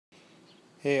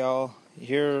Hey all,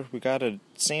 here we got a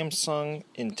Samsung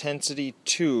Intensity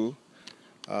 2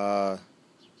 cell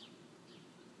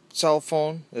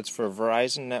phone. It's for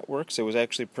Verizon Networks. It was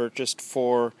actually purchased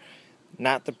for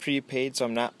not the prepaid, so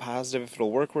I'm not positive if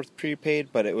it'll work with prepaid,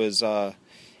 but it was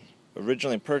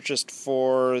originally purchased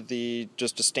for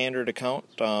just a standard account.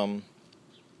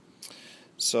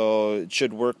 So it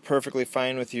should work perfectly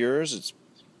fine with yours. It's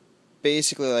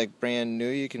basically like brand new.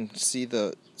 You can see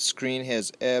the screen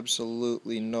has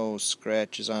absolutely no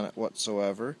scratches on it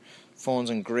whatsoever.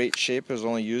 Phone's in great shape. It was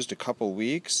only used a couple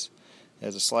weeks. It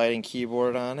has a sliding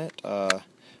keyboard on it.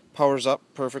 Powers up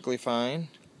perfectly fine.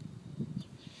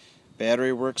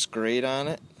 Battery works great on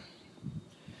it.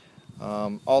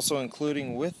 Also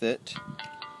including with it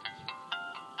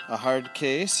a hard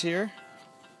case here.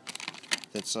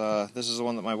 This is the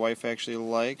one that my wife actually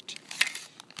liked.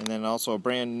 And then also a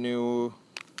brand new,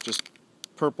 just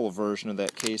purple version of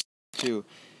that case too.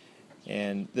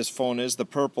 And this phone is the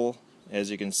purple, as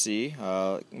you can see,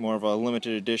 more of a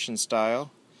limited edition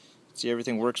style. See,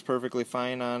 everything works perfectly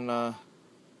fine on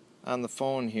the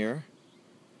phone here.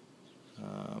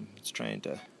 It's trying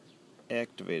to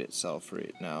activate itself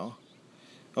right now.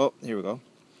 Oh, here we go.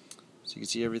 So you can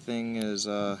see everything is,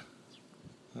 if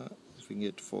we can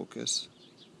get to focus.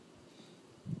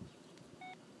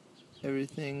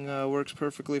 Everything works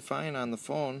perfectly fine on the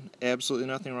phone. Absolutely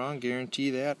nothing wrong.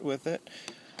 Guarantee that with it.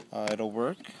 It'll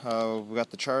work. We got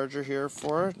the charger here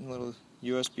for it, a little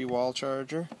USB wall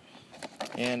charger.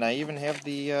 And I even have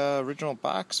the original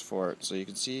box for it. So you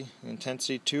can see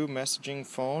Intensity 2 messaging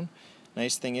phone.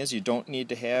 Nice thing is you don't need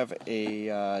to have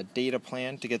a data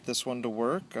plan to get this one to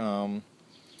work.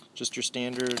 Just your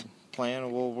standard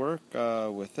plan will work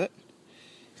with it.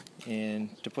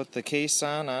 And to put the case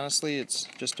on, honestly, it's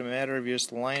just a matter of you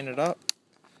just line it up,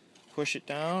 push it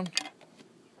down,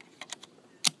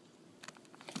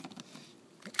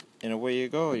 and away you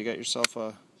go. You got yourself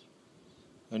a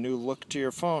new look to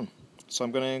your phone. So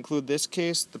I'm going to include this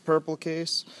case, the purple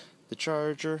case, the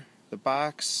charger, the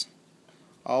box.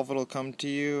 All of it will come to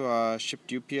you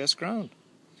shipped UPS ground.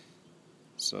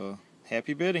 So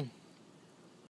happy bidding.